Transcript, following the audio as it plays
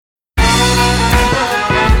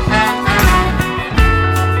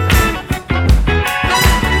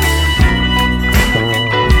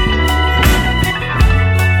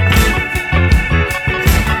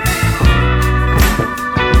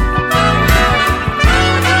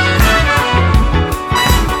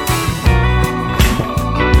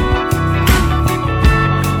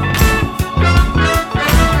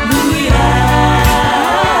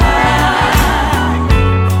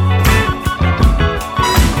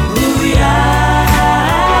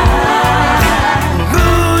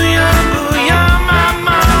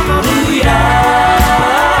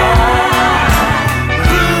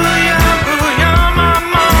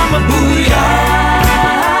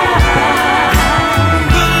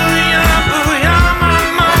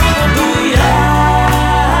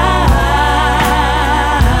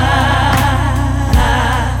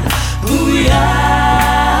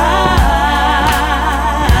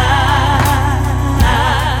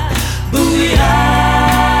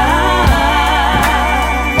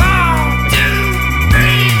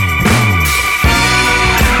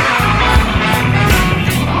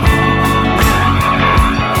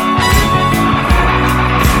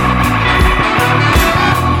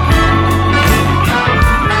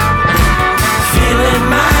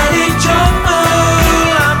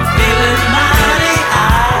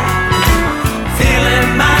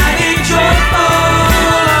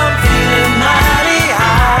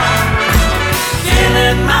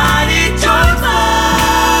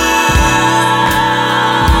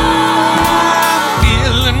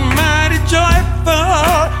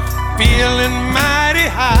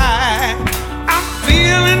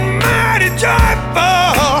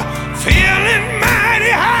joyful, feeling mighty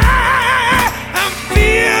high. I'm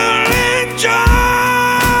feeling joyful,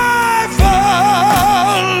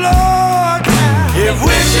 Lord. If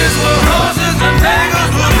wishes were horses and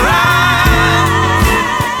beggars would ride.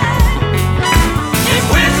 If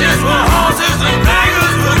wishes were horses and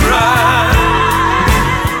beggars would ride.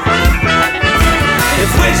 If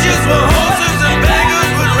wishes were horses and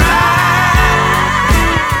beggars would ride.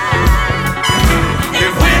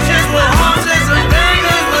 If wishes were horses and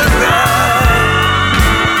beggars would ride.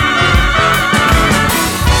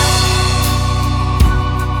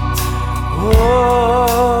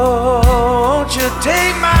 Oh, won't you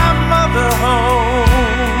take my mother home?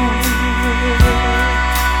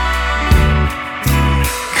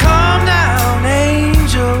 Come down,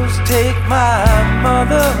 angels, take my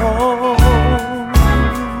mother home.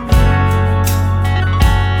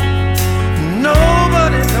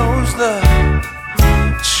 Nobody knows the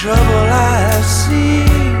trouble I see.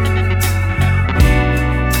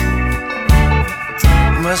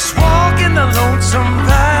 Must walk in the lonesome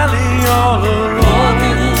valley all alone.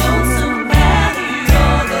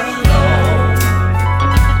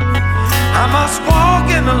 I must walk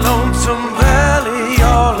in the lonesome